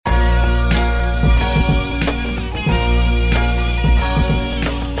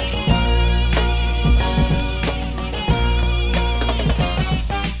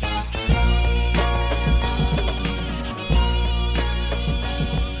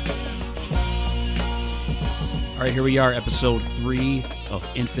All right, here we are, episode 3 of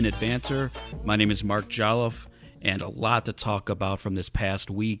Infinite Banter. My name is Mark Jolliffe, and a lot to talk about from this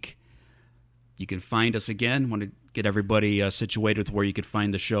past week. You can find us again. Want to get everybody situated with where you could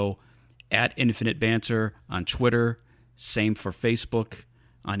find the show at Infinite Banter on Twitter. Same for Facebook.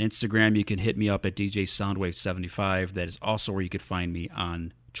 On Instagram, you can hit me up at DJ Soundwave75. That is also where you could find me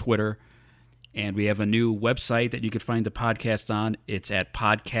on Twitter. And we have a new website that you could find the podcast on. It's at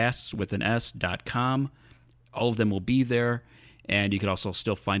podcastswithans.com. All of them will be there. And you can also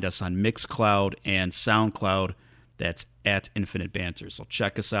still find us on Mixcloud and SoundCloud. That's at Infinite Banter. So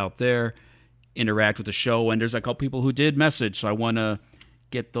check us out there. Interact with the show. And there's a couple people who did message, so I want to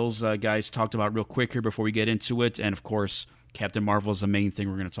get those guys talked about real quick here before we get into it. And, of course, Captain Marvel is the main thing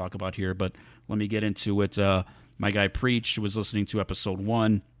we're going to talk about here. But let me get into it. My guy Preach was listening to episode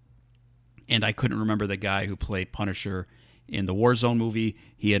 1, and I couldn't remember the guy who played Punisher in the Warzone movie.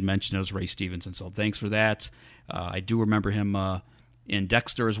 He had mentioned it was Ray Stevenson, so thanks for that. I do remember him in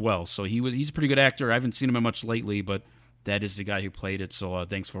Dexter as well. So he's a pretty good actor. I haven't seen him in much lately, but that is the guy who played it. So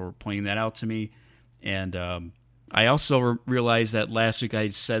thanks for pointing that out to me. And I also realized that last week I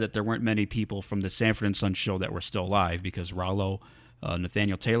said that there weren't many people from the Sanford and Son show that were still alive because Rollo,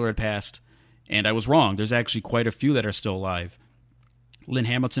 Nathaniel Taylor had passed. And I was wrong. There's actually quite a few that are still alive. Lynn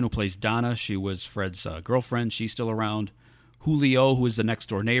Hamilton, who plays Donna, she was Fred's girlfriend. She's still around. Julio, who is the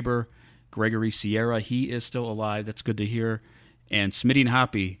next-door neighbor. Gregory Sierra, he is still alive. That's good to hear. And Smitty and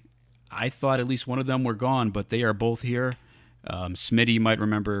Hoppy, I thought at least one of them were gone, but they are both here. Smitty, you might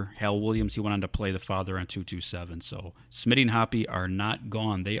remember Hal Williams. He went on to play the father on 227. So Smitty and Hoppy are not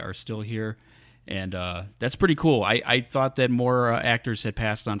gone. They are still here. And that's pretty cool. I thought that more actors had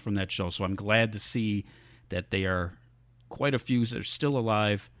passed on from that show, so I'm glad to see that they are quite a few that are still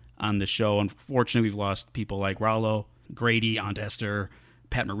alive on the show. Unfortunately, we've lost people like Rollo, Grady, Aunt Esther,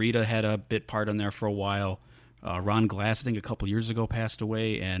 Pat Morita had a bit part in there for a while. Ron Glass, I think a couple years ago, passed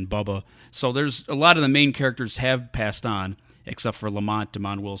away, and Bubba. So there's a lot of the main characters have passed on, except for Lamont,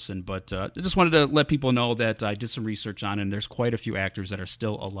 Damon Wilson. But I just wanted to let people know that I did some research on it, and there's quite a few actors that are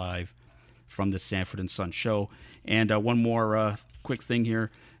still alive from the Sanford and Son show. And one more quick thing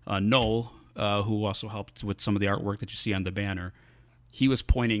here. Noel, who also helped with some of the artwork that you see on the banner, he was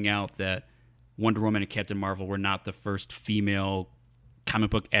pointing out that Wonder Woman and Captain Marvel were not the first female comic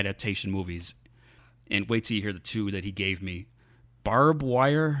book adaptation movies. And wait till you hear the two that he gave me. Barb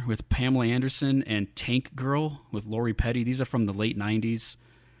Wire with Pamela Anderson and Tank Girl with Lori Petty. These are from the late 90s.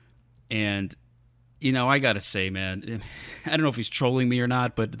 And, you know, I got to say, man, I don't know if he's trolling me or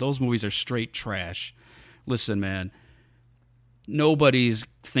not, but those movies are straight trash. Listen, man, nobody's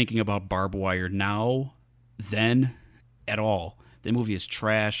thinking about Barb Wire now, then, at all. The movie is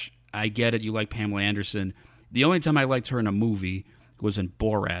trash. I get it. You like Pamela Anderson. The only time I liked her in a movie was in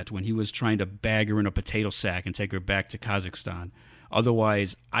Borat when he was trying to bag her in a potato sack and take her back to Kazakhstan.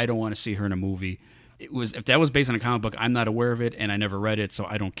 Otherwise, I don't want to see her in a movie. If that was based on a comic book, I'm not aware of it, and I never read it, so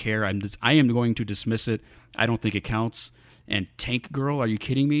I don't care. I am going to dismiss it. I don't think it counts. And Tank Girl, are you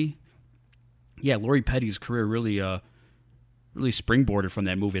kidding me? Yeah, Lori Petty's career really springboarded from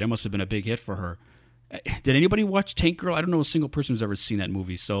that movie. That must have been a big hit for her. Did anybody watch Tank Girl? I don't know a single person who's ever seen that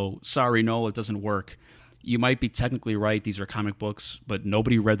movie, so sorry, no, it doesn't work. You might be technically right, these are comic books, but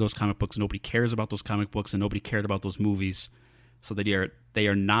nobody read those comic books, nobody cares about those comic books, and nobody cared about those movies, so they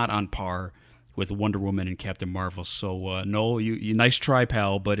are not on par with Wonder Woman and Captain Marvel. So, no, you nice try,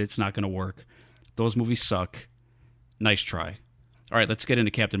 pal, but it's not going to work. Those movies suck. Nice try. All right, let's get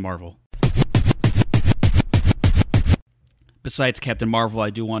into Captain Marvel. Besides Captain Marvel,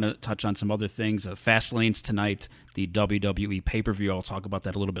 I do want to touch on some other things. Fastlane's tonight, the WWE pay-per-view. I'll talk about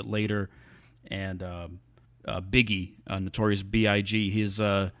that a little bit later. And Biggie, Notorious B.I.G., his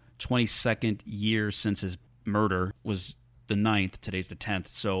 22nd year since his murder was the 9th. Today's the 10th.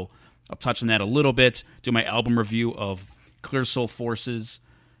 So I'll touch on that a little bit, do my album review of Clear Soul Forces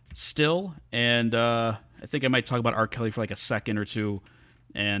still. And I think I might talk about R. Kelly for like a second or two.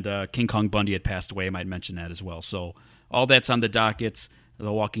 And King Kong Bundy had passed away. I might mention that as well. So all that's on the docket.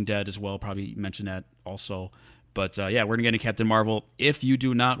 The Walking Dead as well, probably mention that also. But yeah, we're going to get into Captain Marvel. If you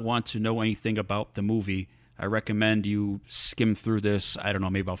do not want to know anything about the movie, I recommend you skim through this, I don't know,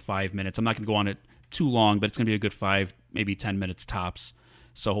 maybe about 5 minutes. I'm not going to go on it too long, but it's going to be a good 5, maybe 10 minutes tops.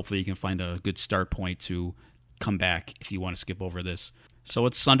 So hopefully you can find a good start point to come back if you want to skip over this. So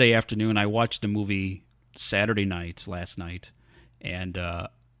it's Sunday afternoon. I watched the movie Saturday night, last night, and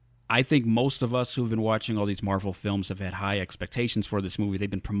I think most of us who've been watching all these Marvel films have had high expectations for this movie. They've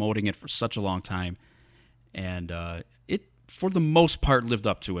been promoting it for such a long time, and it, for the most part, lived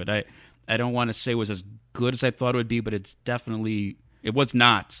up to it. I don't want to say it was as good as I thought it would be, but it was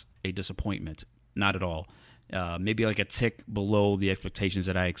not a disappointment, not at all. maybe like a tick below the expectations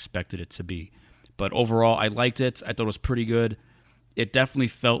that I expected it to be. But overall, I liked it. I thought it was pretty good. It definitely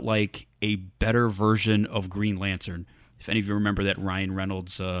felt like a better version of Green Lantern. If any of you remember that Ryan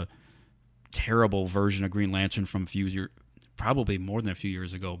Reynolds terrible version of Green Lantern from a few years, probably more than a few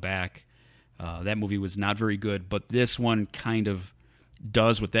years ago back, that movie was not very good. But this one kind of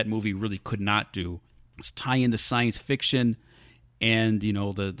does what that movie really could not do. It's tie into science fiction and, you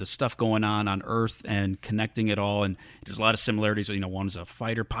know, the stuff going on Earth and connecting it all. And there's a lot of similarities. You know, one's a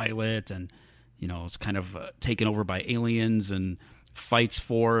fighter pilot and, you know, it's kind of taken over by aliens and fights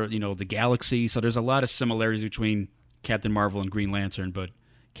for, you know, the galaxy. So there's a lot of similarities between Captain Marvel and Green Lantern, but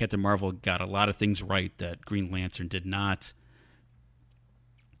Captain Marvel got a lot of things right that Green Lantern did not.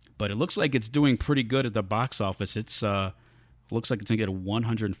 But it looks like it's doing pretty good at the box office. It's looks like it's going to get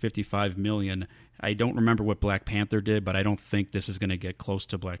 $155 million. I don't remember what Black Panther did, but I don't think this is going to get close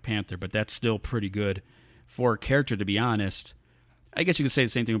to Black Panther. But that's still pretty good for a character, to be honest. I guess you could say the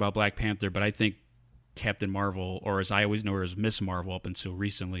same thing about Black Panther, but I think Captain Marvel, or as I always know her as Miss Marvel up until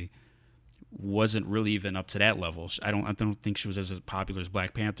recently, wasn't really even up to that level. I don't think she was as popular as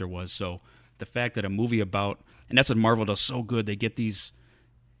Black Panther was. So the fact that a movie about, and that's what Marvel does so good, they get these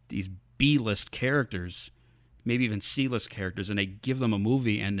B-list characters, maybe even C-list characters, and they give them a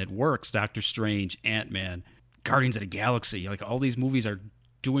movie and it works. Doctor Strange, Ant-Man, Guardians of the Galaxy, like all these movies are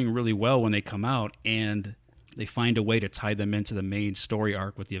doing really well when they come out, and they find a way to tie them into the main story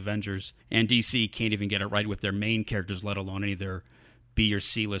arc with the Avengers. And DC can't even get it right with their main characters, let alone any of their B or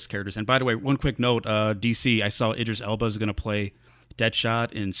C-list characters. And by the way, one quick note, DC, I saw Idris Elba is going to play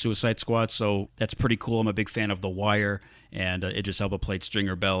Deadshot in Suicide Squad, so that's pretty cool. I'm a big fan of The Wire, and Idris Elba played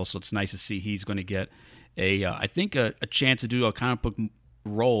Stringer Bell, so it's nice to see he's going to get I think a chance to do a comic book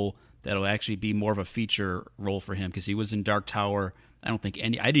role that'll actually be more of a feature role for him, because he was in Dark Tower.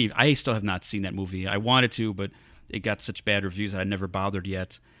 I still have not seen that movie. I wanted to, but it got such bad reviews that I never bothered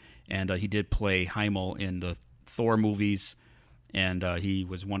yet. And he did play Heimel in the Thor movies, and he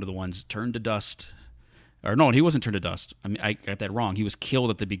was one of the ones turned to dust. Or no, he wasn't turned to dust. I mean, I got that wrong. He was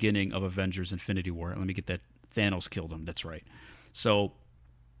killed at the beginning of Avengers Infinity War. Let me get that. Thanos killed him. That's right. So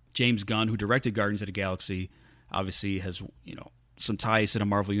James Gunn, who directed Guardians of the Galaxy, obviously has, you know, some ties to the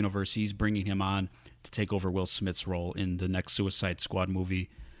Marvel Universe. He's bringing him on to take over Will Smith's role in the next Suicide Squad movie.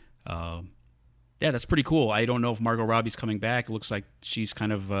 Yeah, that's pretty cool. I don't know if Margot Robbie's coming back. It looks like she's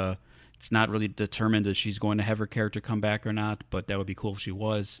kind of, it's not really determined that she's going to have her character come back or not, but that would be cool if she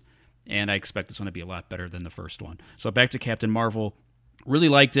was. And I expect this one to be a lot better than the first one. So back to Captain Marvel. Really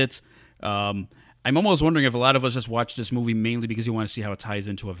liked it. I'm almost wondering if a lot of us just watched this movie mainly because we want to see how it ties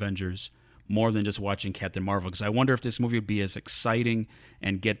into Avengers more than just watching Captain Marvel. Because I wonder if this movie would be as exciting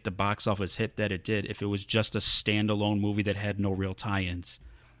and get the box office hit that it did if it was just a standalone movie that had no real tie-ins.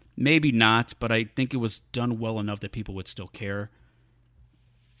 Maybe not, but I think it was done well enough that people would still care.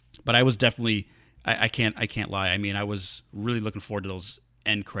 But I was definitely, I can't lie. I mean, I was really looking forward to those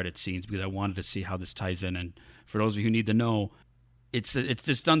end credit scenes because I wanted to see how this ties in. And for those of you who need to know, it's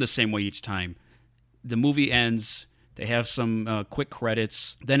just done the same way each time. The movie ends. They have some quick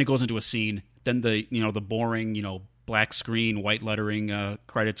credits. Then it goes into a scene. Then the boring black screen, white lettering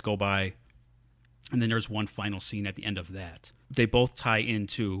credits go by, and then there's one final scene at the end of that. They both tie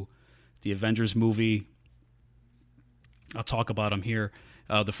into the Avengers movie. I'll talk about them here.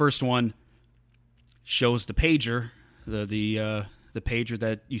 The first one shows the pager, the pager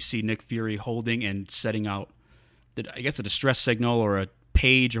that you see Nick Fury holding and setting out, I guess a distress signal or a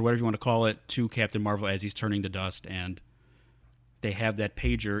page or whatever you want to call it to Captain Marvel as he's turning to dust. And they have that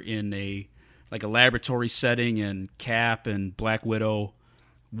pager in a laboratory setting, and Cap and Black Widow,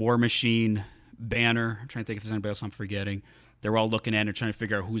 War Machine, Banner. I'm trying to think if there's anybody else I'm forgetting. They're all looking at it and trying to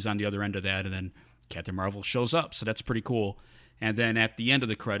figure out who's on the other end of that, and then Captain Marvel shows up. So that's pretty cool. And then at the end of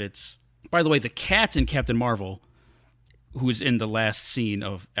the credits, by the way, the cat in Captain Marvel, who is in the last scene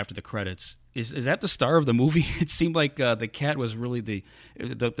of after the credits, is that the star of the movie? It seemed like the cat was really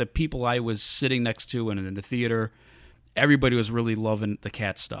the people I was sitting next to and in the theater. Everybody was really loving the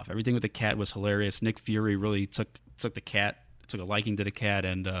cat stuff. Everything with the cat was hilarious. Nick Fury really took a liking to the cat,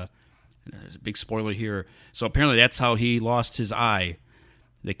 and there's a big spoiler here. So apparently that's how he lost his eye.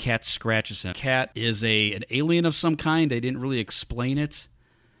 The cat scratches him. Cat is an alien of some kind. They didn't really explain it.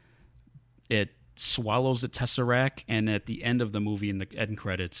 It swallows the Tesseract, and at the end of the movie, in the end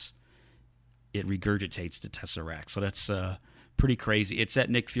credits, it regurgitates the Tesseract. So that's pretty crazy. It's at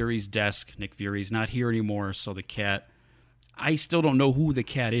Nick Fury's desk. Nick Fury's not here anymore, so the cat, I still don't know who the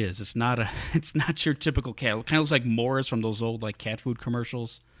cat is. It's not your typical cat. It kind of looks like Morris from those old cat food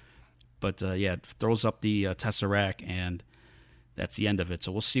commercials. But yeah, it throws up the Tesseract, and that's the end of it.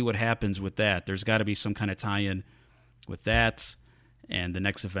 So we'll see what happens with that. There's got to be some kind of tie-in with that and the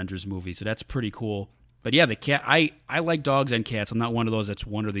next Avengers movie. So that's pretty cool. But yeah, the cat, I like dogs and cats. I'm not one of those that's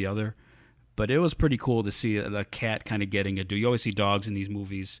one or the other. But it was pretty cool to see the cat kind of getting a due. You always see dogs in these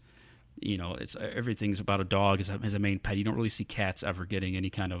movies. You know, everything's about a dog as a main pet. You don't really see cats ever getting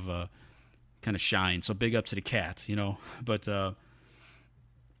any kind of shine. So big up to the cat, you know. But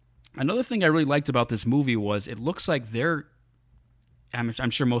another thing I really liked about this movie was it looks like I'm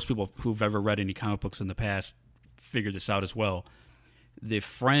sure most people who've ever read any comic books in the past figured this out as well. The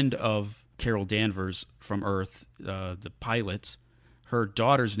friend of Carol Danvers from Earth, the pilot, her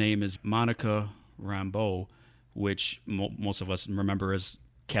daughter's name is Monica Rambeau, which most of us remember as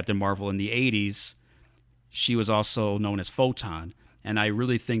Captain Marvel in the 80s. She was also known as Photon, and I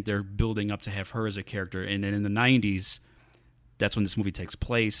really think they're building up to have her as a character. And then in the 90s, that's when this movie takes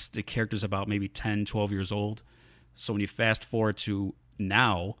place. The character's about maybe 10, 12 years old. So when you fast forward to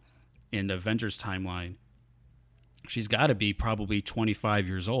now in the Avengers timeline, she's got to be probably 25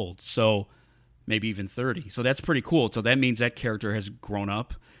 years old. So maybe even 30. So that's pretty cool. So that means that character has grown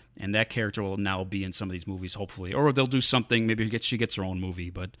up, and that character will now be in some of these movies, hopefully. Or they'll do something. Maybe she gets her own movie,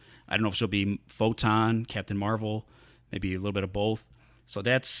 but I don't know if she'll be Photon, Captain Marvel, maybe a little bit of both. So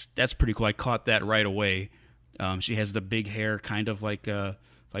that's pretty cool. I caught that right away. She has the big hair, kind of like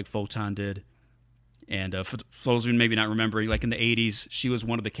Photon did. And for those who maybe not remembering, like in the 80s, she was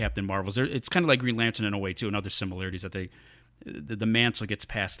one of the Captain Marvels. It's kind of like Green Lantern in a way, too, and other similarities that the mantle gets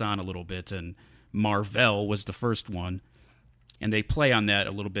passed on a little bit, and Mark-Vell was the first one. And they play on that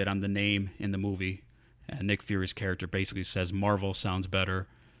a little bit on the name in the movie. And Nick Fury's character basically says Marvel sounds better.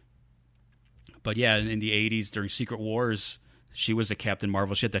 But yeah, in the 80s, during Secret Wars, she was a Captain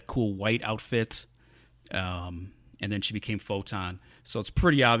Marvel. She had that cool white outfit. And then she became Photon. So it's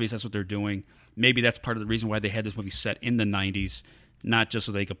pretty obvious that's what they're doing. Maybe that's part of the reason why they had this movie set in the 90s, not just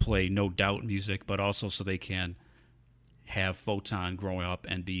so they could play No Doubt music, but also so they can have Photon growing up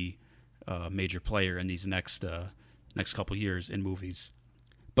and be a major player in these next couple years in movies.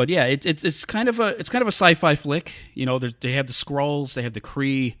 But yeah, it's kind of a sci-fi flick. You know, they have the Skrulls, they have the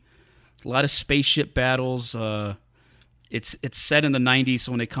Kree, a lot of spaceship battles. It's set in the 90s,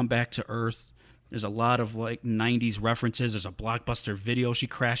 so when they come back to Earth, there's a lot of like 90s references. There's a Blockbuster video she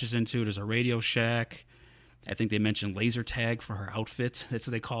crashes into. There's a Radio Shack. I think they mentioned laser tag for her outfit. That's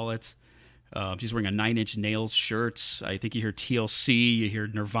what they call it. She's wearing a 9 Inch Nails shirt. I think you hear TLC. You hear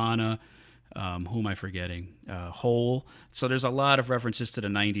Nirvana. Who am I forgetting? Hole. So there's a lot of references to the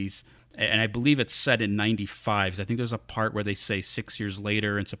 90s. And I believe it's set in 95. I think there's a part where they say 6 years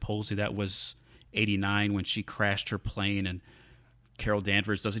later, and supposedly that was 89 when she crashed her plane, and Carol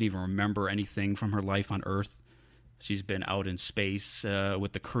Danvers doesn't even remember anything from her life on Earth. She's been out in space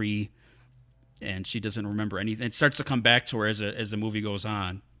with the Kree, and she doesn't remember anything. It starts to come back to her as the movie goes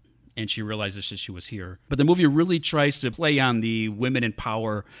on, and she realizes that she was here. But the movie really tries to play on the women in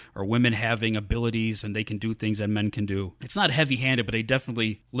power, or women having abilities, and they can do things that men can do. It's not heavy-handed, but they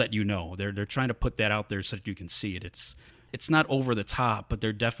definitely let you know. They're trying to put that out there so that you can see it. It's not over the top, but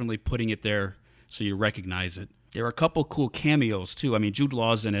they're definitely putting it there so you recognize it. There are a couple cool cameos, too. I mean, Jude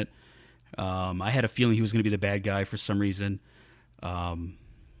Law's in it. I had a feeling he was going to be the bad guy for some reason. I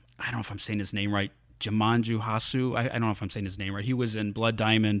don't know if I'm saying his name right. Jumanju Hasu. I don't know if I'm saying his name right. He was in Blood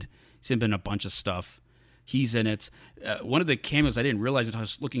Diamond. He's been in a bunch of stuff. He's in it. One of the cameos I didn't realize it, I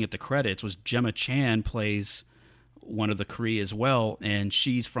was looking at the credits, was Gemma Chan plays one of the Kree as well, and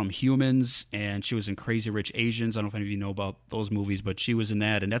she's from Humans, and she was in Crazy Rich Asians. I don't know if any of you know about those movies, but she was in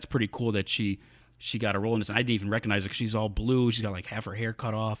that, and that's pretty cool that she got a role in this. And I didn't even recognize her because she's all blue. She's got like half her hair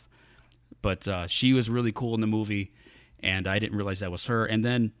cut off. But she was really cool in the movie, and I didn't realize that was her. And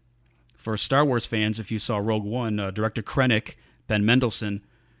then for Star Wars fans, if you saw Rogue One, director Krennic, Ben Mendelsohn,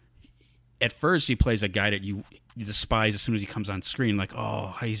 at first he plays a guy that you despise as soon as he comes on screen. Like,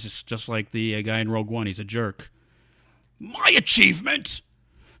 oh, he's just like the guy in Rogue One. He's a jerk. My achievement!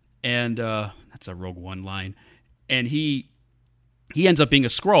 And that's a Rogue One line. And he ends up being a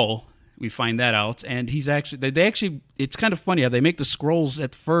Skrull. We find that out, and he's actually they actually. It's kind of funny how they make the Skrulls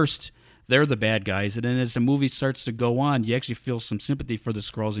at first. They're the bad guys, and then as the movie starts to go on, you actually feel some sympathy for the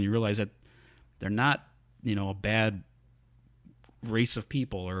Skrulls, and you realize that they're not, a bad race of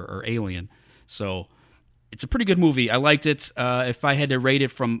people or alien. So it's a pretty good movie. I liked it. If I had to rate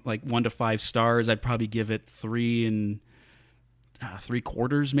it from like 1 to 5 stars, I'd probably give it 3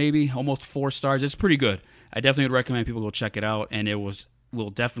 3/4, maybe almost 4 stars. It's pretty good. I definitely would recommend people go check it out, and will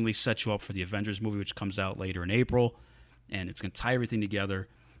definitely set you up for the Avengers movie, which comes out later in April, and it's going to tie everything together.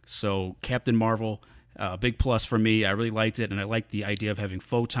 So Captain Marvel, big plus for me. I really liked it, and I liked the idea of having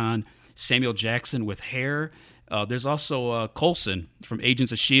Photon. Samuel Jackson with hair. There's also Coulson from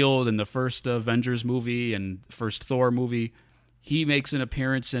Agents of S.H.I.E.L.D. and the first Avengers movie and first Thor movie. He makes an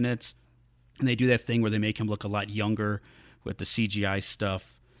appearance in it, and they do that thing where they make him look a lot younger with the CGI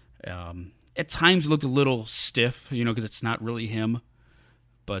stuff. At times it looked a little stiff, because it's not really him.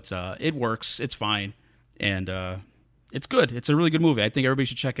 But it works. It's fine. And it's good. It's a really good movie. I think everybody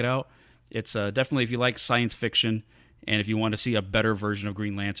should check it out. It's definitely, if you like science fiction, and if you want to see a better version of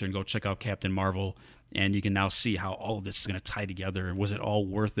Green Lantern, go check out Captain Marvel. And you can now see how all of this is going to tie together. And was it all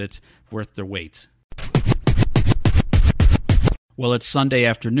worth it? Worth their weight? Well, it's Sunday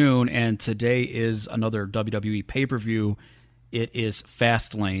afternoon, and today is another WWE pay-per-view. It is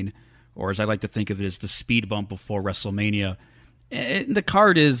Fastlane, or as I like to think of it, as the speed bump before WrestleMania. And the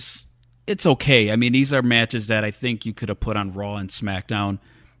card it's okay. I mean, these are matches that I think you could have put on Raw and SmackDown,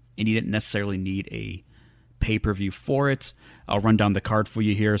 and you didn't necessarily need a pay-per-view for it. I'll run down the card for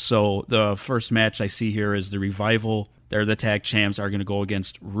you here. So the first match I see here is the Revival. They're the tag champs, are going to go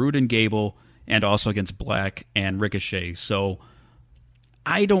against Rude and Gable, and also against Black and Ricochet. So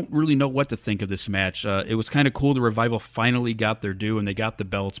I don't really know what to think of this match. It was kind of cool. The Revival finally got their due, and they got the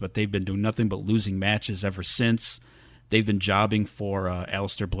belts, but they've been doing nothing but losing matches ever since. They've been jobbing for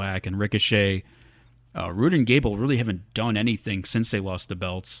Aleister Black and Ricochet. Rude and Gable really haven't done anything since they lost the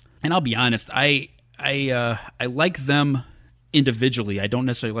belts. And I'll be honest, I like them individually. I don't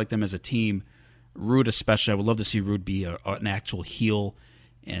necessarily like them as a team. Rude especially. I would love to see Rude be an actual heel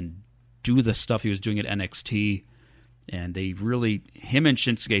and do the stuff he was doing at NXT. And him and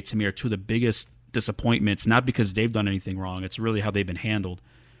Shinsuke to me are two of the biggest disappointments, not because they've done anything wrong. It's really how they've been handled,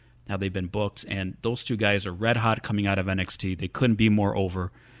 how they've been booked. And those two guys are red hot coming out of NXT. They couldn't be more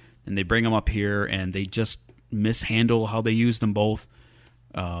over. And they bring them up here, and they just mishandle how they use them both.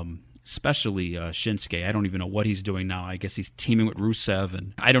 Especially Shinsuke. I don't even know what he's doing now. I guess he's teaming with Rusev,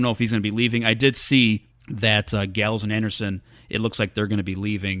 and I don't know if he's going to be leaving. I did see that Gallows and Anderson, it looks like they're going to be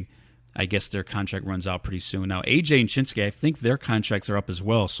leaving. I guess their contract runs out pretty soon. Now, AJ and Shinsuke, I think their contracts are up as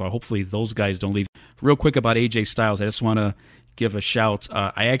well, so hopefully those guys don't leave. Real quick about AJ Styles, I just want to give a shout.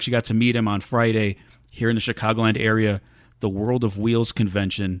 I actually got to meet him on Friday here in the Chicagoland area. The World of Wheels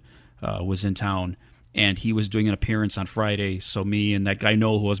convention was in town, and he was doing an appearance on Friday. So me and that guy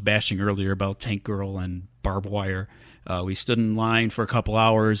Noel, who was bashing earlier about Tank Girl and Barbed Wire, we stood in line for a couple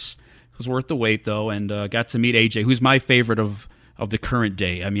hours. It was worth the wait, though, and got to meet AJ, who's my favorite of the current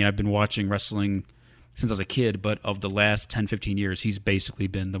day. I mean, I've been watching wrestling since I was a kid, but of the last 10, 15 years, he's basically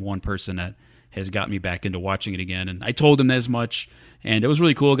been the one person that has got me back into watching it again. And I told him as much, and it was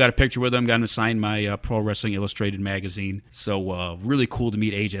really cool. Got a picture with him, got him to sign my Pro Wrestling Illustrated magazine. So really cool to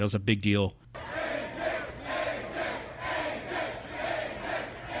meet AJ. That was a big deal.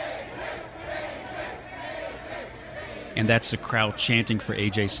 And that's the crowd chanting for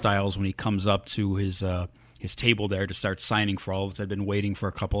AJ Styles when he comes up to his table there to start signing for all of us. I'd been waiting for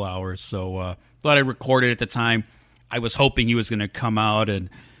a couple hours, so thought I recorded at the time. I was hoping he was going to come out and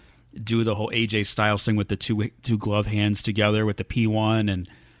do the whole AJ Styles thing with the two glove hands together with the P1 and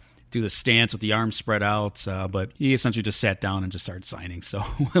do the stance with the arms spread out, but he essentially just sat down and just started signing, so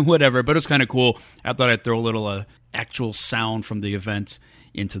whatever. But it was kind of cool. I thought I'd throw a little actual sound from the event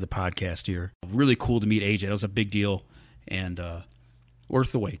into the podcast here. Really cool to meet AJ. That was a big deal, and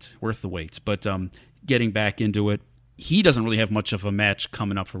worth the wait. But getting back into it, he doesn't really have much of a match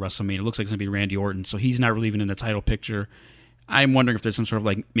coming up for WrestleMania. It looks like it's going to be Randy Orton, so he's not really even in the title picture. I'm wondering if there's some sort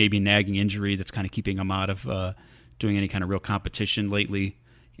of maybe nagging injury that's kind of keeping him out of doing any kind of real competition lately,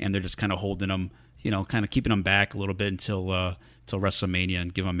 and they're just kind of holding him, kind of keeping him back a little bit until WrestleMania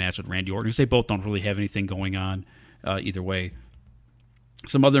and give him a match with Randy Orton, because they both don't really have anything going on either way.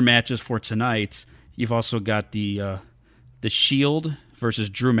 Some other matches for tonight, you've also got the Shield versus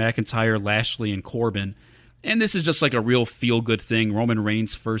Drew McIntyre, Lashley, and Corbin. And this is just like a real feel-good thing. Roman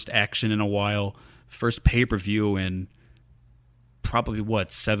Reigns' first action in a while, first pay-per-view in probably,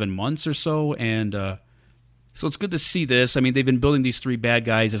 7 months or so. And so it's good to see this. I mean, they've been building these three bad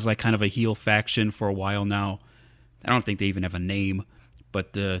guys as kind of a heel faction for a while now. I don't think they even have a name.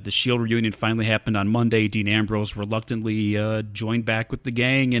 But the Shield reunion finally happened on Monday. Dean Ambrose reluctantly joined back with the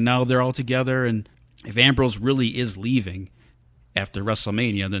gang, and now they're all together. And if Ambrose really is leaving after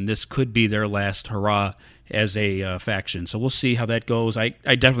WrestleMania, then this could be their last hurrah as a faction. So we'll see how that goes. I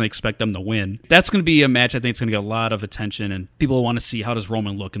definitely expect them to win. That's going to be a match I think it's going to get a lot of attention, and people want to see how does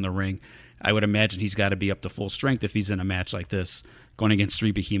Roman look in the ring. I would imagine he's got to be up to full strength if he's in a match like this, going against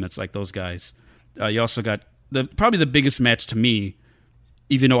three behemoths like those guys. You also got probably the biggest match to me,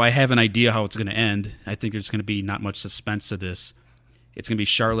 even though I have an idea how it's going to end. I think there's going to be not much suspense to this. It's going to be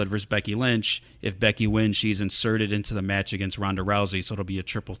Charlotte versus Becky Lynch. If Becky wins, she's inserted into the match against Ronda Rousey, so it'll be a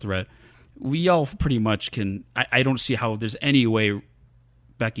triple threat we all pretty much can. I don't see how there's any way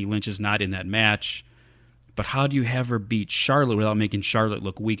Becky Lynch is not in that match. But how do you have her beat Charlotte without making Charlotte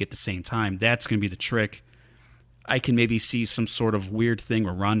look weak at the same time? That's going to be the trick. I can maybe see some sort of weird thing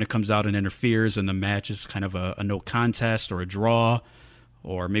where Ronda comes out and interferes and the match is kind of a no contest or a draw,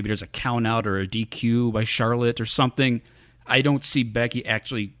 or maybe there's a count out or a DQ by Charlotte or something. I don't see Becky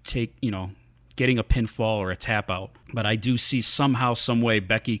actually getting a pinfall or a tap out. But I do see somehow, some way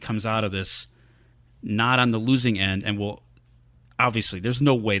Becky comes out of this not on the losing end and will. Obviously, there's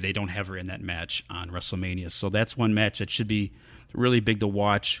no way they don't have her in that match on WrestleMania. So that's one match that should be really big to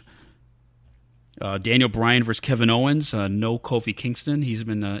watch. Daniel Bryan versus Kevin Owens. No Kofi Kingston. He's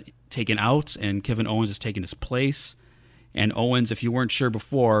been taken out, and Kevin Owens has taken his place. And Owens, if you weren't sure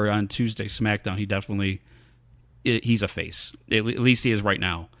before, on Tuesday SmackDown, he's a face. At least he is right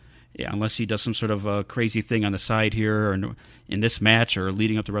now. Yeah, unless he does some sort of crazy thing on the side here or in this match or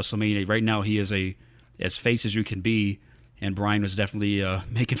leading up to WrestleMania. Right now, he is as face as you can be. And Bryan was definitely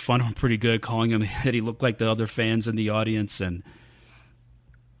making fun of him pretty good, calling him that he looked like the other fans in the audience. And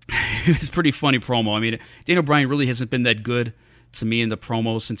it was a pretty funny promo. I mean, Daniel Bryan really hasn't been that good to me in the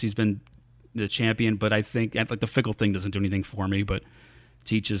promos since he's been the champion. But I think the Fickle thing doesn't do anything for me. But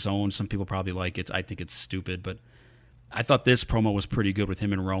to each his own. Some people probably like it. I think it's stupid. But I thought this promo was pretty good with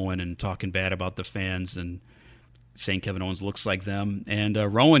him and Rowan and talking bad about the fans and saying Kevin Owens looks like them. And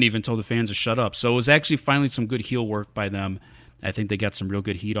Rowan even told the fans to shut up. So it was actually finally some good heel work by them. I think they got some real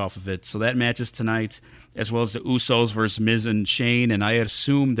good heat off of it. So that match is tonight, as well as the Usos versus Miz and Shane. And I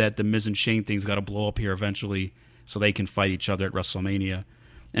assume that the Miz and Shane thing's got to blow up here eventually so they can fight each other at WrestleMania.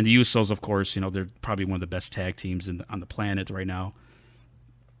 And the Usos, of course, they're probably one of the best tag teams on the planet right now.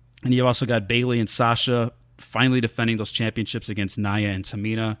 And you've also got Bayley and Sasha finally defending those championships against Nia and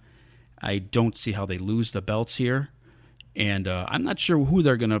Tamina. I don't see how they lose the belts here. And I'm not sure who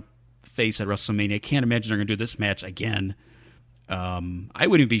they're going to face at WrestleMania. I can't imagine they're going to do this match again. I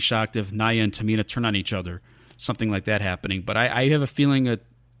wouldn't be shocked if Nia and Tamina turn on each other. Something like that happening. But I have a feeling that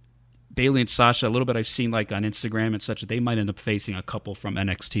Bayley and Sasha, a little bit I've seen like on Instagram and such, that they might end up facing a couple from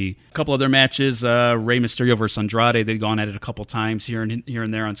NXT. A couple other matches, Rey Mysterio versus Andrade. They've gone at it a couple times here and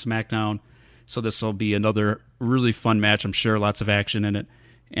there on SmackDown. So this will be another really fun match, I'm sure. Lots of action in it.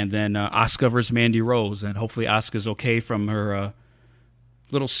 And then Asuka versus Mandy Rose. And hopefully Asuka's okay from her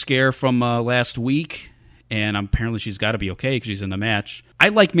little scare from last week. And apparently she's got to be okay because she's in the match. I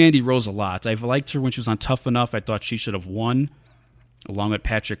like Mandy Rose a lot. I've liked her when she was on Tough Enough. I thought she should have won, along with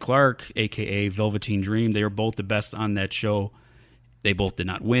Patrick Clark, a.k.a. Velveteen Dream. They were both the best on that show. They both did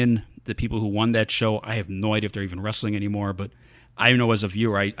not win. The people who won that show, I have no idea if they're even wrestling anymore, but I know as a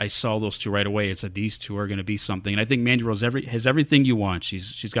viewer, I saw those two right away. It said these two are going to be something. And I think Mandy Rose has everything you want.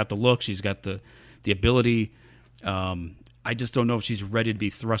 She's got the look. She's got the ability. I just don't know if she's ready to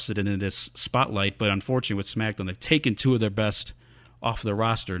be thrusted into this spotlight. But unfortunately with SmackDown, they've taken two of their best off the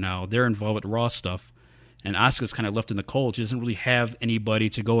roster now. They're involved with Raw stuff. And Asuka's kind of left in the cold. She doesn't really have anybody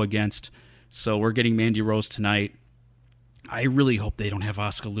to go against. So we're getting Mandy Rose tonight. I really hope they don't have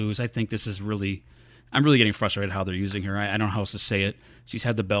Asuka lose. I think this is really... I'm really getting frustrated how they're using her. I don't know how else to say it. She's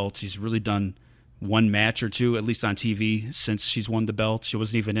had the belt. She's really done one match or two, at least on TV, since she's won the belt. She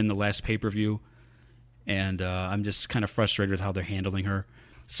wasn't even in the last pay-per-view. And I'm just kind of frustrated with how they're handling her.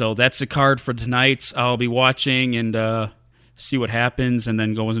 So that's the card for tonight. I'll be watching and see what happens and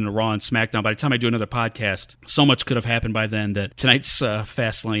then go into Raw and SmackDown. By the time I do another podcast, so much could have happened by then that tonight's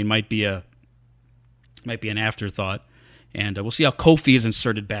Fastlane might be an afterthought. And we'll see how Kofi is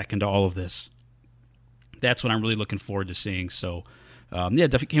inserted back into all of this. That's what I'm really looking forward to seeing. So,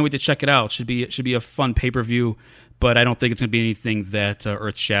 definitely can't wait to check it out. It should be a fun pay-per-view, but I don't think it's going to be anything that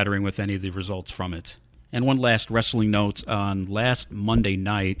earth-shattering with any of the results from it. And one last wrestling note. On last Monday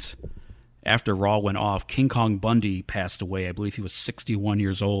night, after Raw went off, King Kong Bundy passed away. I believe he was 61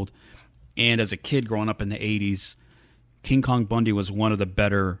 years old. And as a kid growing up in the 80s, King Kong Bundy was one of the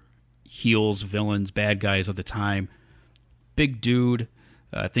better heels, villains, bad guys of the time. Big dude.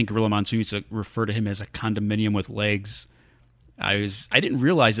 I think Gorilla Monsoon used to refer to him as a condominium with legs. I didn't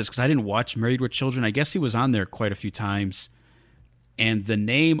realize this because I didn't watch Married with Children. I guess he was on there quite a few times. And the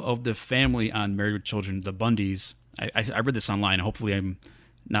name of the family on Married with Children, the Bundys, I read this online. Hopefully I'm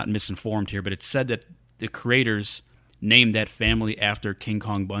not misinformed here, but it said that the creators named that family after King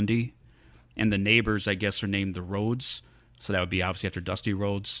Kong Bundy. And the neighbors, I guess, are named the Rhodes. So that would be obviously after Dusty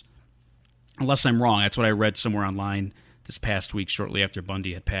Rhodes. Unless I'm wrong. That's what I read somewhere online this past week, shortly after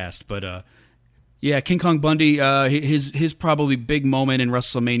Bundy had passed. But King Kong Bundy, his probably big moment in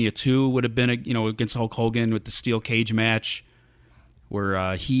WrestleMania 2 would have been against Hulk Hogan with the steel cage match,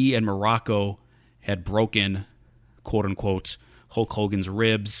 where he and Morocco had broken, quote unquote, Hulk Hogan's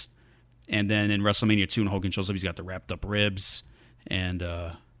ribs, And then in WrestleMania 2, when Hogan shows up, he's got the wrapped up ribs. And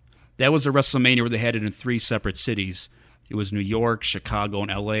that was a WrestleMania where they had it in 3 separate cities. It was New York, Chicago, and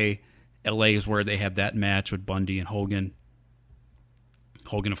L.A. L.A. is where they had that match with Bundy and Hogan.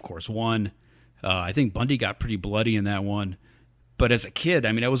 Hogan, of course, won. I think Bundy got pretty bloody in that one. But as a kid,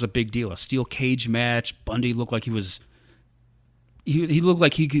 I mean, that was a big deal. A steel cage match. Bundy looked like he was... He looked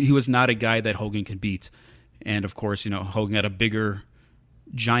like he was not a guy that Hogan could beat. And, of course, Hogan had a bigger...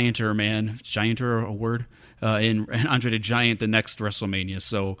 gianter, man. Gianter a word? In Andre the Giant the next WrestleMania.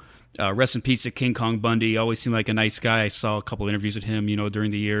 So rest in peace to King Kong Bundy. Always seemed like a nice guy. I saw a couple interviews with him,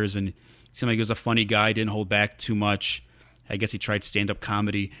 during the years, and he seemed like he was a funny guy, didn't hold back too much. I guess he tried stand-up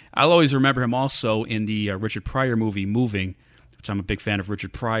comedy. I'll always remember him also in the Richard Pryor movie, Moving, which I'm a big fan of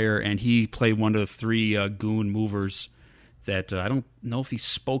Richard Pryor, and he played one of the 3 goon movers that I don't know if he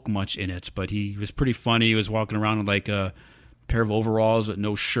spoke much in it, but he was pretty funny. He was walking around in like a pair of overalls with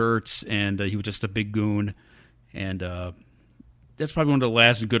no shirts, and he was just a big goon. And that's probably one of the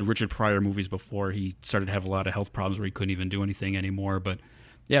last good Richard Pryor movies before he started to have a lot of health problems where he couldn't even do anything anymore. But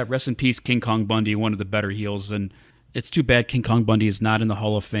yeah, rest in peace, King Kong Bundy, one of the better heels. And it's too bad King Kong Bundy is not in the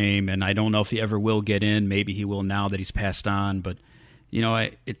Hall of Fame, and I don't know if he ever will get in. Maybe he will now that he's passed on. But,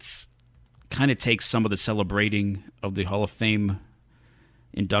 it's kind of takes some of the celebrating of the Hall of Fame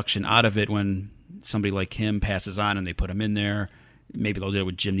induction out of it when somebody like him passes on and they put him in there. Maybe they'll do it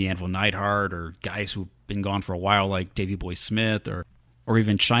with Jim the Anvil Neidhart or guys who've been gone for a while like Davey Boy Smith or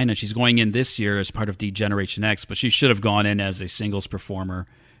even Chyna. She's going in this year as part of D-Generation X, but she should have gone in as a singles performer.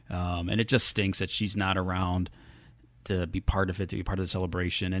 And it just stinks that she's not around to be part of it, to be part of the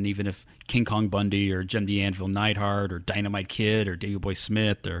celebration. And even if King Kong Bundy or Jim the Anvil Neidhart or Dynamite Kid or Davey Boy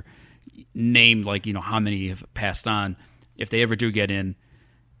Smith or named how many have passed on, if they ever do get in,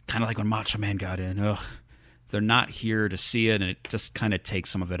 kind of like when Macho Man got in, they're not here to see it, and it just kind of takes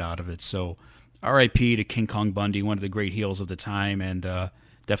some of it out of it. So R.I.P. to King Kong Bundy, one of the great heels of the time, and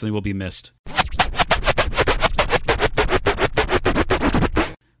definitely will be missed.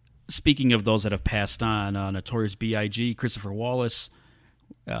 Speaking of those that have passed on, Notorious B.I.G., Christopher Wallace,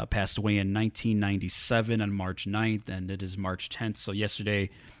 passed away in 1997 on March 9th, and it is March 10th. So yesterday,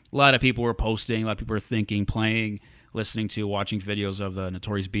 a lot of people were posting, a lot of people were thinking, playing, listening to, watching videos of the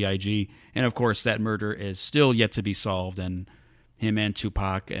Notorious B.I.G. And, of course, that murder is still yet to be solved, and him and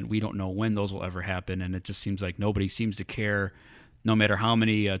Tupac, and we don't know when those will ever happen, and it just seems like nobody seems to care, no matter how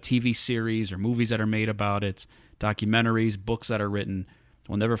many TV series or movies that are made about it, documentaries, books that are written.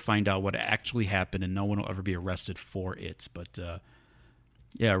 We'll never find out what actually happened, and no one will ever be arrested for it. But,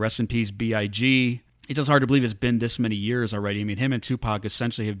 yeah, rest in peace, B.I.G. It's just hard to believe it's been this many years already. I mean, him and Tupac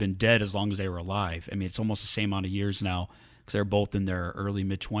essentially have been dead as long as they were alive. I mean, it's almost the same amount of years now because they're both in their early,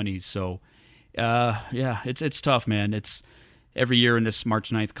 mid-20s. So, yeah, it's tough, man. It's every year when this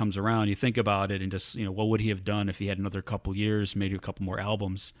March 9th comes around, you think about it and just, what would he have done if he had another couple years, maybe a couple more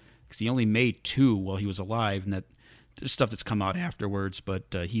albums? Because he only made 2 while he was alive, and that there's stuff that's come out afterwards, but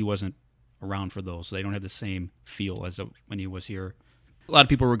he wasn't around for those, so they don't have the same feel as when he was here. A lot of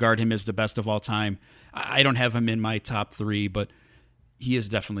people regard him as the best of all time. I don't have him in my top 3, but he is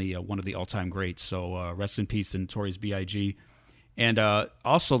definitely one of the all-time greats. So rest in peace to Notorious B.I.G. And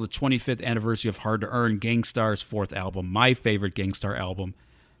also the 25th anniversary of Hard to Earn, Gangstar's 4th album, my favorite Gangstar album.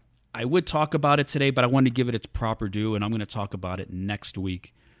 I would talk about it today, but I wanted to give it its proper due, and I'm going to talk about it next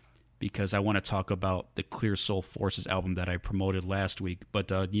week because I want to talk about the Clear Soul Forces album that I promoted last week.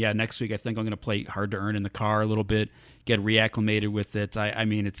 But yeah, next week I think I'm going to play Hard to Earn in the car a little bit, get reacclimated with it. I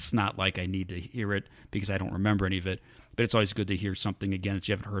mean, it's not like I need to hear it because I don't remember any of it, but it's always good to hear something again that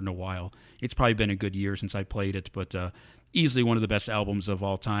you haven't heard in a while. It's probably been a good year since I played it, but easily one of the best albums of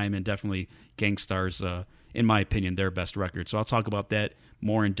all time, and definitely Gangstar's, in my opinion, their best record. So I'll talk about that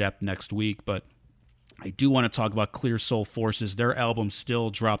more in depth next week, but I do want to talk about Clear Soul Forces. Their album Still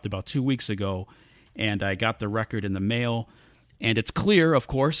dropped about 2 weeks ago, and I got the record in the mail, and it's clear, of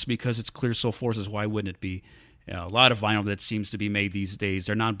course, because it's Clear Soul Forces. Why wouldn't it be? A lot of vinyl that seems to be made these days,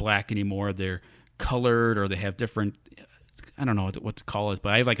 they're not black anymore. They're colored, or they have different, I don't know what to call it,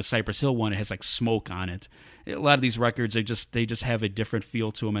 but I have like a Cypress Hill one. It has like smoke on it. A lot of these records, they just have a different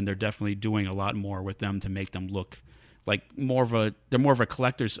feel to them, and they're definitely doing a lot more with them to make them look like they're more of a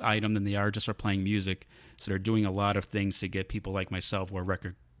collector's item than they are just for playing music. So they're doing a lot of things to get people like myself, who are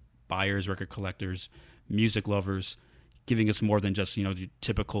record buyers, record collectors, music lovers, giving us more than just, the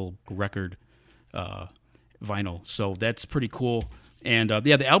typical record vinyl. So that's pretty cool. And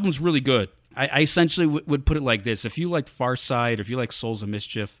yeah, the album's really good. I essentially would put it like this. If you like Far Side, or if you like Souls of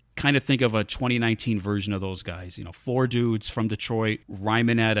Mischief, kind of think of a 2019 version of those guys. 4 dudes from Detroit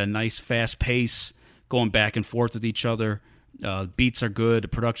rhyming at a nice fast pace, going back and forth with each other, Beats are good. The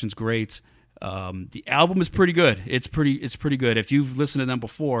production's great. The album is pretty good. It's pretty good. If you've listened to them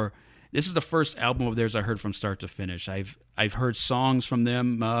before, this is the first album of theirs I heard from start to finish. I've heard songs from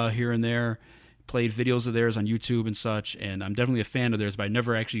them here and there, played videos of theirs on YouTube and such, and I'm definitely a fan of theirs, but I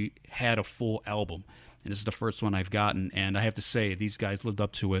never actually had a full album. And this is the first one I've gotten, and I have to say, these guys lived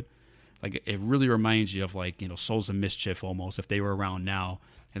up to it. Like, it really reminds you of, like, Souls of Mischief almost. If they were around now,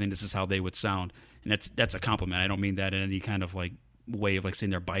 I think this is how they would sound. And that's a compliment. I don't mean that in any kind of, like, way of, like, saying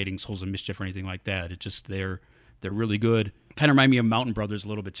they're biting Souls of Mischief or anything like that. It's just they're really good. Kind of remind me of Mountain Brothers a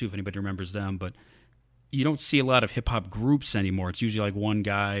little bit, too, if anybody remembers them. But you don't see a lot of hip-hop groups anymore. It's usually, like, one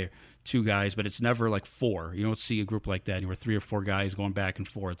guy, two guys, but it's never, like, four. You don't see a group like that anymore, 3 or 4 guys going back and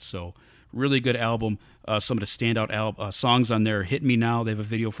forth. So really good album. Some of the standout songs on there, Hit Me Now, they have a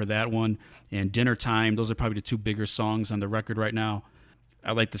video for that one, and Dinner Time. Those are probably the 2 bigger songs on the record right now.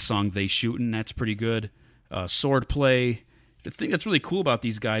 I like the song They Shootin', that's pretty good. Sword Play. The thing that's really cool about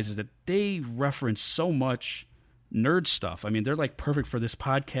these guys is that they reference so much nerd stuff. I mean, they're like perfect for this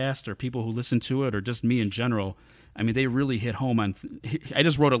podcast or people who listen to it or just me in general. I mean, they really hit home on... I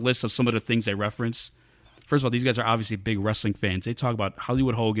just wrote a list of some of the things they reference. First of all, these guys are obviously big wrestling fans. They talk about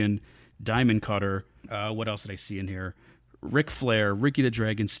Hollywood Hogan, Diamond Cutter. What else did I see in here? Ric Flair, Ricky the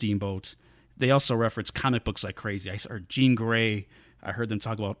Dragon Steamboat. They also reference comic books like crazy. I heard Jean Grey. I heard them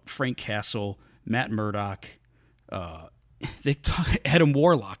talk about Frank Castle, Matt Murdock. They talk Adam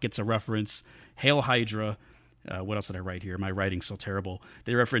Warlock. It's a reference. Hail Hydra. What else did I write here? My writing's so terrible.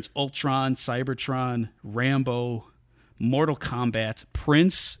 They reference Ultron, Cybertron, Rambo, Mortal Kombat.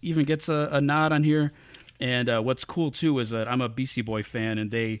 Prince even gets a nod on here. And what's cool, too, is that I'm a Beastie Boy fan,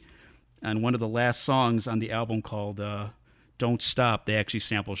 and they, on one of the last songs on the album called Don't Stop, they actually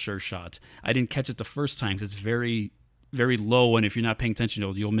sample Sure Shot. I didn't catch it the first time because it's very, very low, and if you're not paying attention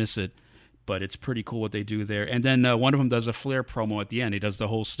to it, you'll miss it. But it's pretty cool what they do there. And then one of them does a Flair promo at the end. He does the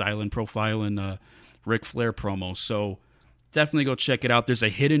whole style and profile and Ric Flair promo. So definitely go check it out. There's a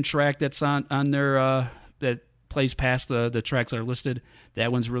hidden track that's on there that plays past the tracks that are listed.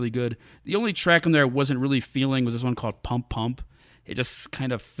 That one's really good. The only track on there I wasn't really feeling was this one called Pump Pump. It just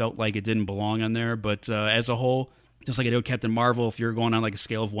kind of felt like it didn't belong on there. But as a whole, just like I did with Captain Marvel, if you're going on like a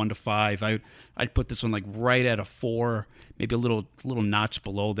scale of 1 to 5, I'd put this one like right at a 4, maybe a little notch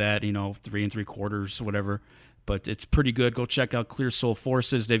below that, 3 3/4, whatever. But it's pretty good. Go check out Clear Soul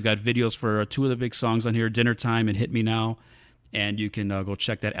Forces. They've got videos for 2 of the big songs on here, Dinner Time and Hit Me Now. And you can go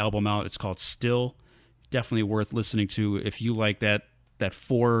check that album out. It's called Still. Definitely worth listening to if you like that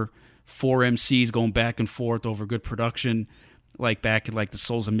 4 MCs going back and forth over good production, like back in like the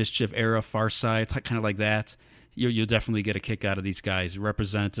Souls of Mischief era, Far Side, kind of like that. You'll definitely get a kick out of these guys.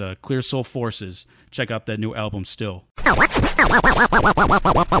 Represent Clear Soul Forces. Check out that new album, Still.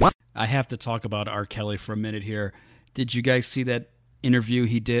 I have to talk about R. Kelly for a minute here. Did you guys see that interview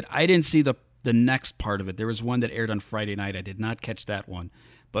he did? I didn't see the next part of it. There was one that aired on Friday night. I did not catch that one.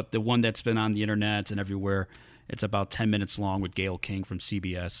 But the one that's been on the internet and everywhere, it's about 10 minutes long with Gayle King from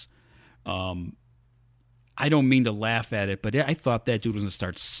CBS. I don't mean to laugh at it, but I thought that dude was going to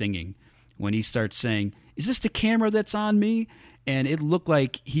start singing when he starts saying, "Is this the camera that's on me?" And it looked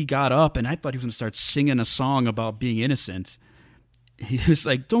like he got up, and I thought he was going to start singing a song about being innocent. He was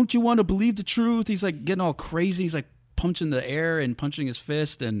like, "Don't you want to believe the truth?" He's like getting all crazy. He's like punching the air and punching his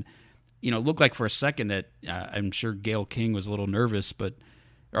fist. And, it looked like for a second that I'm sure Gayle King was a little nervous, but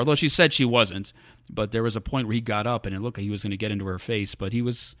although she said she wasn't. But there was a point where he got up, and it looked like he was going to get into her face. But he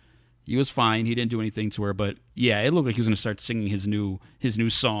was fine. He didn't do anything to her. But, yeah, it looked like he was going to start singing his new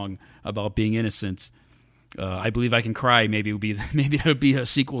song about being innocent. I Believe I Can Cry. Maybe that would be a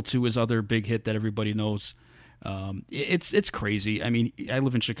sequel to his other big hit that everybody knows. It's crazy. I mean, I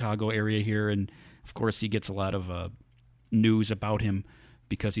live in Chicago area here, and of course he gets a lot of news about him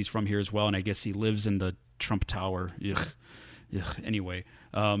because he's from here as well, and I guess he lives in the Trump Tower. Ugh. Anyway,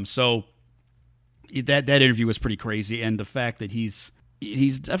 so that interview was pretty crazy, and the fact that he's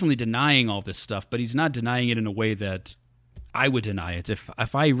definitely denying all this stuff, but he's not denying it in a way that I would deny it.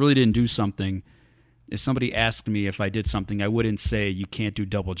 If I really didn't do something, if somebody asked me if I did something, I wouldn't say you can't do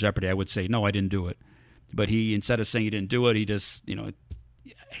double jeopardy. I would say no, I didn't do it. But he, instead of saying he didn't do it, he just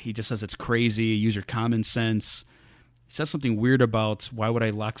says it's crazy. Use your common sense. He says something weird about why would I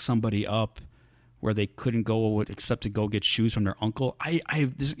lock somebody up where they couldn't go except to go get shoes from their uncle.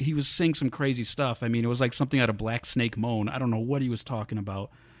 He was saying some crazy stuff. I mean, it was like something out of Black Snake Moan. I don't know what he was talking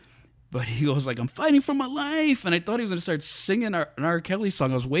about. But he goes like, "I'm fighting for my life." And I thought he was going to start singing an R. Kelly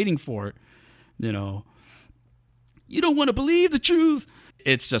song. I was waiting for it. "You don't want to believe the truth."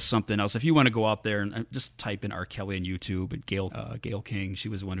 It's just something else. If you want to go out there and just type in R. Kelly on YouTube and Gayle King, she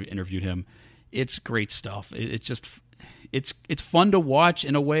was the one who interviewed him. It's great stuff. it's fun to watch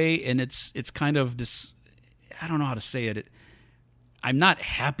in a way, and it's kind of this. I don't know how to say it. I'm not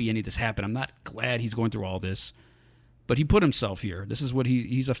happy any of this happened. I'm not glad he's going through all this, but he put himself here. This is what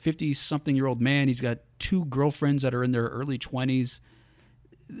he's a 50-something-year-old man. He's got 2 girlfriends that are in their early 20s.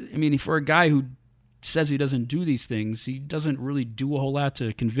 I mean, for a guy who says he doesn't do these things, he doesn't really do a whole lot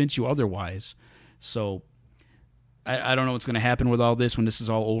to convince you otherwise. So I don't know what's going to happen with all this when this is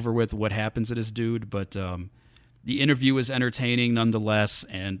all over with, what happens to this dude, but the interview is entertaining nonetheless,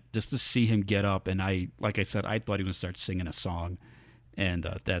 and just to see him get up, and like I said, I thought he was going to start singing a song, and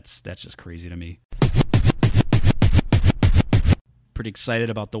that's just crazy to me. Pretty excited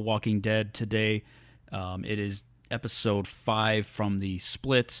about The Walking Dead today. It is episode 5 from the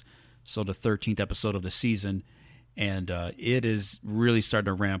split, so the 13th episode of the season, and it is really starting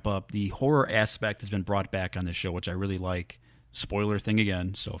to ramp up. The horror aspect has been brought back on this show, which I really like. Spoiler thing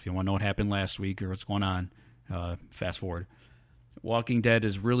again, so if you want to know what happened last week or what's going on, fast forward. Walking Dead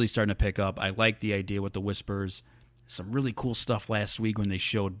is really starting to pick up. I like the idea with the whispers. Some really cool stuff last week when they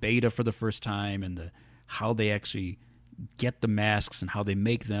showed Beta for the first time and how they actually get the masks and how they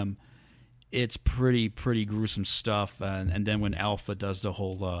make them. It's pretty gruesome stuff. And then when Alpha does the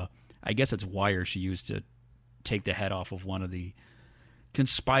whole, I guess it's wire she used to take the head off of one of the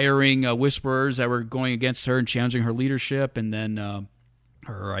conspiring whisperers that were going against her and challenging her leadership, and then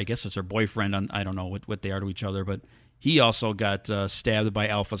or I guess it's her boyfriend. I don't know what they are to each other, but he also got stabbed by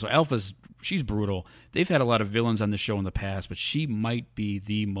Alpha. So she's brutal. They've had a lot of villains on the show in the past, but she might be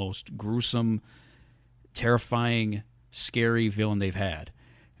the most gruesome, terrifying, scary villain they've had.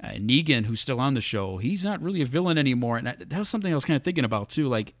 Negan, who's still on the show, he's not really a villain anymore. And that was something I was kind of thinking about too.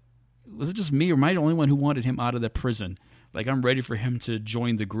 Like, was it just me or am I the only one who wanted him out of the prison? Like, I'm ready for him to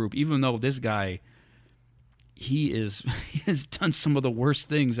join the group, even though this guy, he has done some of the worst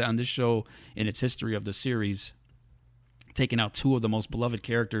things on this show in its history of the series, taking out 2 of the most beloved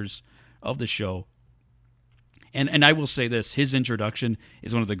characters of the show. And I will say this, his introduction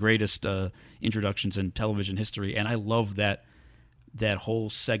is one of the greatest introductions in television history, and I love that whole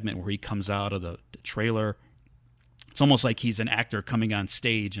segment where he comes out of the trailer. It's almost like he's an actor coming on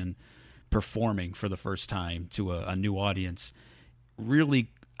stage and performing for the first time to a new audience. Really,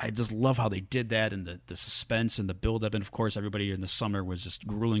 I just love how they did that, and the suspense and the build-up. And, of course, everybody in the summer was just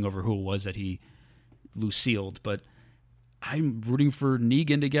grueling over who it was that he Lucille'd. But I'm rooting for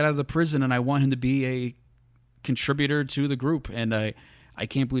Negan to get out of the prison, and I want him to be a contributor to the group. And I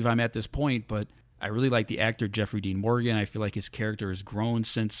can't believe I'm at this point, but I really like the actor Jeffrey Dean Morgan. I feel like his character has grown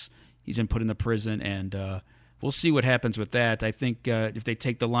since he's been put in the prison, and we'll see what happens with that. I think if they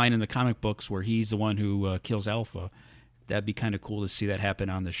take the line in the comic books where he's the one who kills Alpha, that'd be kind of cool to see that happen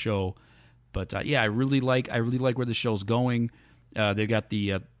on the show. But yeah, I really like where the show's going. They've got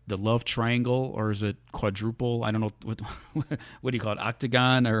the love triangle, or is it quadruple? I don't know what do you call it,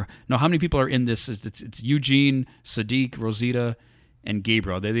 octagon, or no? How many people are in this? It's Eugene, Sadiq, Rosita, and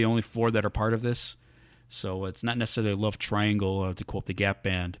Gabriel. They're the only 4 that are part of this. So it's not necessarily a love triangle, to quote the Gap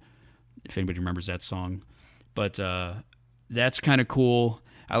Band, if anybody remembers that song. But that's kind of cool.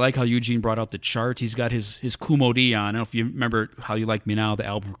 I like how Eugene brought out the chart. He's got his Kumo D on. I don't know if you remember How You Like Me Now, the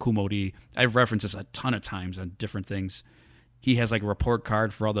album for Kumo D. I've referenced this a ton of times on different things. He has like a report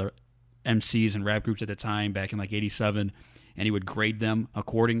card for all the MCs and rap groups at the time back in like 87, and he would grade them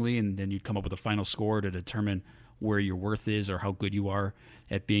accordingly, and then you'd come up with a final score to determine where your worth is or how good you are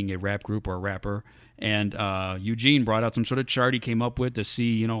at being a rap group or a rapper. And Eugene brought out some sort of chart he came up with to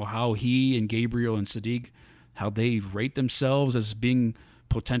see, how he and Gabriel and Sadiq, how they rate themselves as being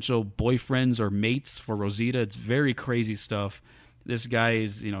potential boyfriends or mates for Rosita. It's very crazy stuff. This guy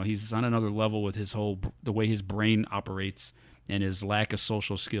is, he's on another level with the way his brain operates and his lack of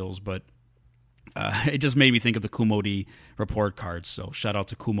social skills. But it just made me think of the Kumodi report cards. So shout out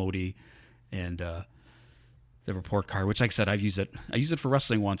to Kumodi and the report card, which, like I said, I used it for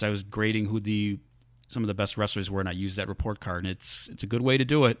wrestling once. I was grading who some of the best wrestlers were, and I used that report card. And it's a good way to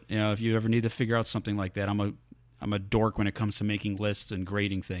do it. If you ever need to figure out something like that, I'm a dork when it comes to making lists and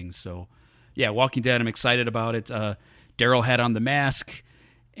grading things. So, yeah, Walking Dead, I'm excited about it. Daryl had on the mask,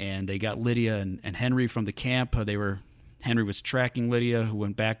 and they got Lydia and Henry from the camp. Henry was tracking Lydia, who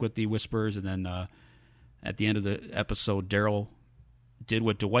went back with the Whisperers, and then at the end of the episode, Daryl did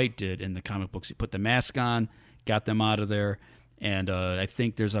what Dwight did in the comic books. He put the mask on, got them out of there, and I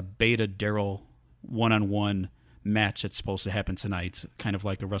think there's a Beta Daryl one-on-one match that's supposed to happen tonight, kind of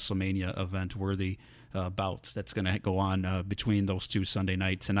like a WrestleMania event-worthy bout that's going to go on between those 2 Sunday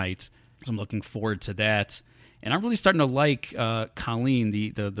night tonight. So I'm looking forward to that, and I'm really starting to like Colleen,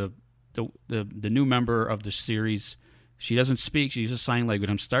 the new member of the series. She doesn't speak; she uses sign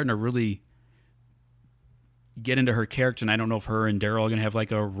language. I'm starting to really get into her character, and I don't know if her and Daryl are going to have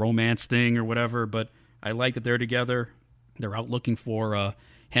like a romance thing or whatever, but I like that they're together. They're out looking for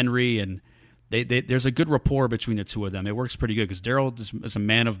Henry, and there's a good rapport between the two of them. It works pretty good because Daryl is a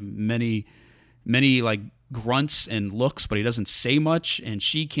man of many like grunts and looks, but he doesn't say much, and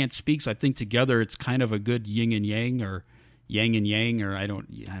she can't speak. So I think together it's kind of a good yin and yang, or yang and yang, or I don't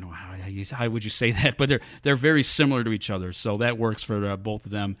know how would you say that, but they're very similar to each other. So that works for both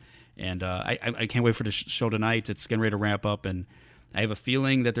of them. And I can't wait for the show tonight. It's getting ready to wrap up, and I have a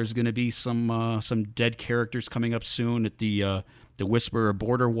feeling that there's going to be some dead characters coming up soon at the Whisperer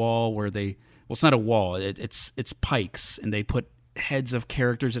border wall, where it's not a wall, it's pikes, and they put heads of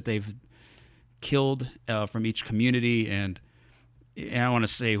characters that they've killed from each community, and I don't want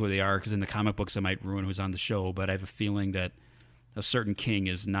to say who they are because in the comic books I might ruin who's on the show, but I have a feeling that a certain king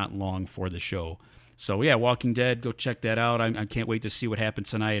is not long for the show. So yeah, Walking Dead, go check that out. I can't wait to see what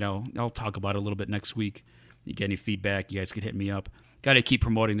happens tonight. I'll talk about it a little bit next week. You get any feedback, you guys could hit me up. Got to keep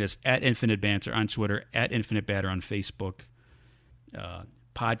promoting this at Infinite Banter on Twitter, at Infinite Banter on Facebook,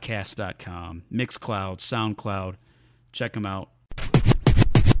 podcast.com, Mixcloud, SoundCloud. Check them out.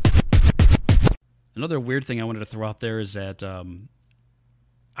 Another weird thing I wanted to throw out there is that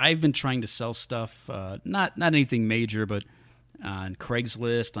I've been trying to sell stuff, not anything major, but on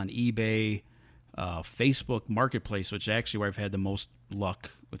Craigslist, on eBay, Facebook Marketplace, which is actually where I've had the most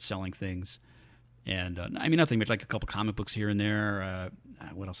luck with selling things. And I mean, nothing but like a couple comic books here and there.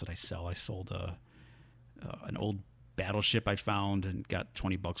 What else did I sell? I sold an old battleship I found and got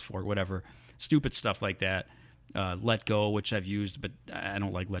 $20 for it, whatever. Stupid stuff like that. Let Go, which I've used, but I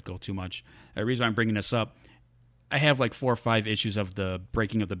don't like Let Go too much. The reason I'm bringing this up, I have like 4 or 5 issues of the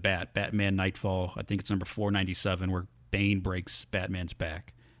Breaking of the Bat, Batman Nightfall. I think it's number 497, where Bane breaks Batman's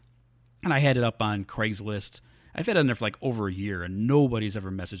back. And I had it up on Craigslist. I've had it on there for like over a year, and nobody's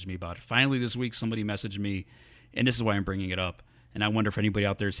ever messaged me about it. Finally, this week, somebody messaged me, and this is why I'm bringing it up. And I wonder if anybody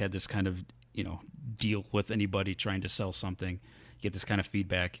out there has had this kind of, deal with anybody trying to sell something, get this kind of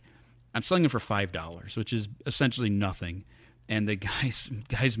feedback. I'm selling it for $5, which is essentially nothing. And the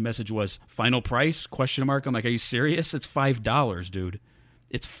guy's message was, final price? ? I'm like, are you serious? It's $5, dude.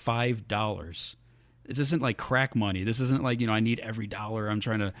 It's $5. This isn't like crack money. This isn't like, I need every dollar. I'm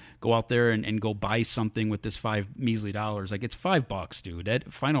trying to go out there and go buy something with this $5 measly. Like, it's $5, dude.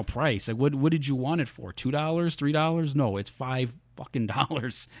 That final price. Like, what did you want it for? $2? $3? No, it's $5 fucking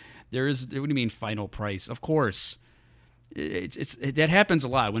dollars. What do you mean final price? Of course. That happens a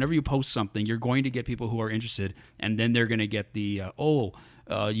lot. Whenever you post something, you're going to get people who are interested, and then they're going to get the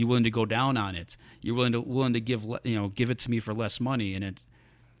you willing to go down on it? You're willing to give it to me for less money, and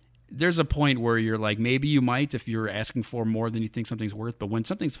there's a point where you're like, maybe you might if you're asking for more than you think something's worth. But when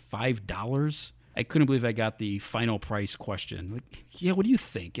something's $5, I couldn't believe I got the final price question. Like, yeah, what do you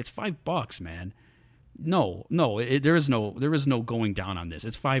think? It's $5, man. No, there is no going down on this.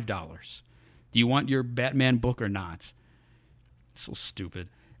 It's $5. Do you want your Batman book or not? So stupid.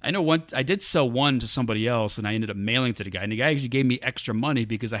 I know I did sell one to somebody else, and I ended up mailing to the guy. And the guy actually gave me extra money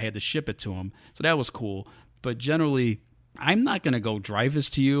because I had to ship it to him. So that was cool. But generally, I'm not going to go drive this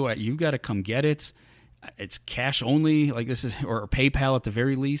to you. You've got to come get it. It's cash only, like this is, or PayPal at the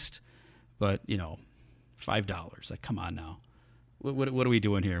very least. But, $5. Like, come on now. What are we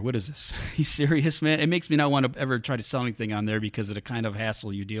doing here? What is this? Are you serious, man? It makes me not want to ever try to sell anything on there because of the kind of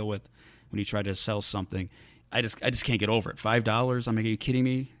hassle you deal with when you try to sell something. I just can't get over it. $5? I'm like, are you kidding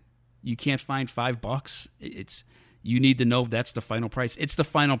me? You can't find $5? You need to know that's the final price. It's the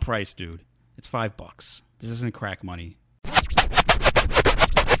final price, dude. It's $5. This isn't crack money. I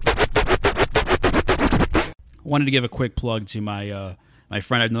wanted to give a quick plug to my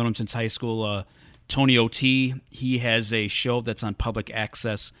friend. I've known him since high school, Tony O.T. He has a show that's on public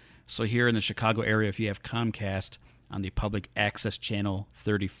access. So here in the Chicago area, if you have Comcast on the public access channel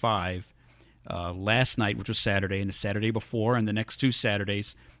 35, last night, which was Saturday, and the Saturday before, and the next 2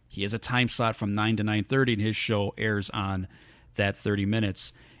 Saturdays, he has a time slot from 9 to 9:30, and his show airs on that 30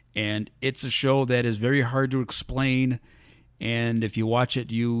 minutes. And it's a show that is very hard to explain, and if you watch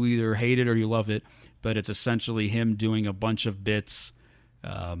it, you either hate it or you love it, but it's essentially him doing a bunch of bits.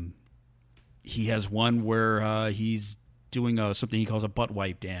 He has one where he's doing something he calls a butt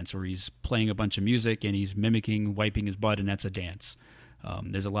wipe dance, where he's playing a bunch of music and he's mimicking wiping his butt, and that's a dance.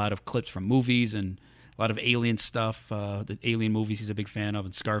 There's a lot of clips from movies and a lot of alien stuff, the alien movies he's a big fan of,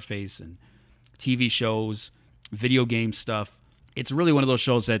 and Scarface, and TV shows, video game stuff. It's really one of those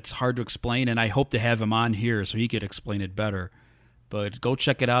shows that's hard to explain, and I hope to have him on here so he could explain it better. But go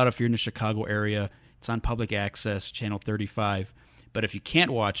check it out if you're in the Chicago area. It's on public access, channel 35. But if you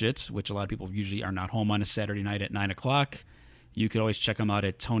can't watch it, which a lot of people usually are not home on a Saturday night at 9 o'clock, you can always check them out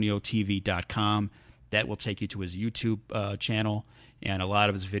at tonyotv.com. that will take you to his YouTube channel, and a lot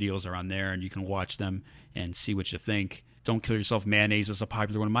of his videos are on there, and you can watch them and see what you think. Don't Kill Yourself Mayonnaise was a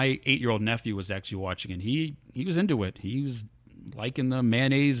popular one. My 8-year-old nephew was actually watching it. He was into it. He was liking the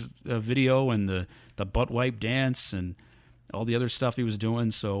mayonnaise video and the butt wipe dance and all the other stuff he was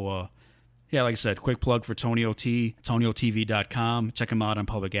doing. So, yeah, like I said, quick plug for Tony OT, TonyOTV.com. Check him out on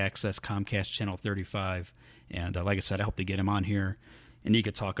Public Access, Comcast Channel 35. And like I said, I hope to get him on here, and he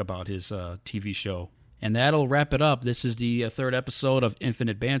could talk about his TV show. And that'll wrap it up. This is the third episode of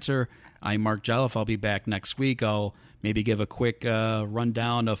Infinite Banter. I'm Mark Jolliffe. I'll be back next week. I'll maybe give a quick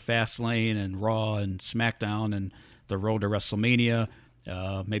rundown of Fastlane and Raw and SmackDown and the road to WrestleMania.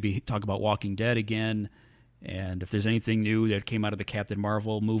 Maybe talk about Walking Dead again. And if there's anything new that came out of the Captain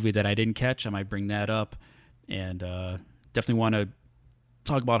Marvel movie that I didn't catch, I might bring that up. And definitely want to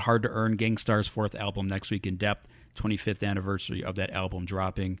talk about Hard to Earn, Gangstar's fourth album next week in depth, 25th anniversary of that album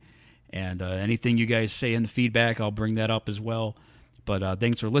dropping. And anything you guys say in the feedback, I'll bring that up as well. But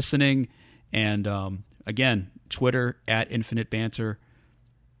thanks for listening. And again, Twitter @Infinite Banter,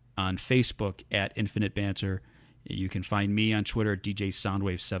 on Facebook @Infinite Banter. You can find me on Twitter at DJ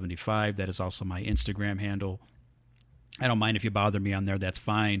Soundwave75. That is also my Instagram handle. I don't mind if you bother me on there. That's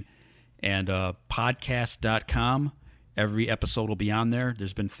fine. And podcast.com. Every episode will be on there.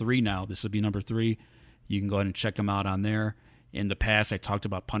 There's been 3 now. This will be number 3. You can go ahead and check them out on there. In the past, I talked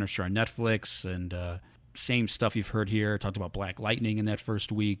about Punisher on Netflix, and same stuff you've heard here. I talked about Black Lightning in that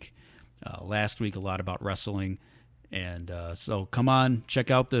first week. Last week, a lot about wrestling. And so come on,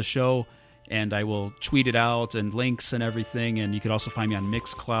 check out the show, and I will tweet it out and links and everything. And you can also find me on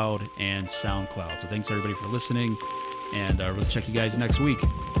Mixcloud and SoundCloud. So thanks, everybody, for listening, and we'll check you guys next week.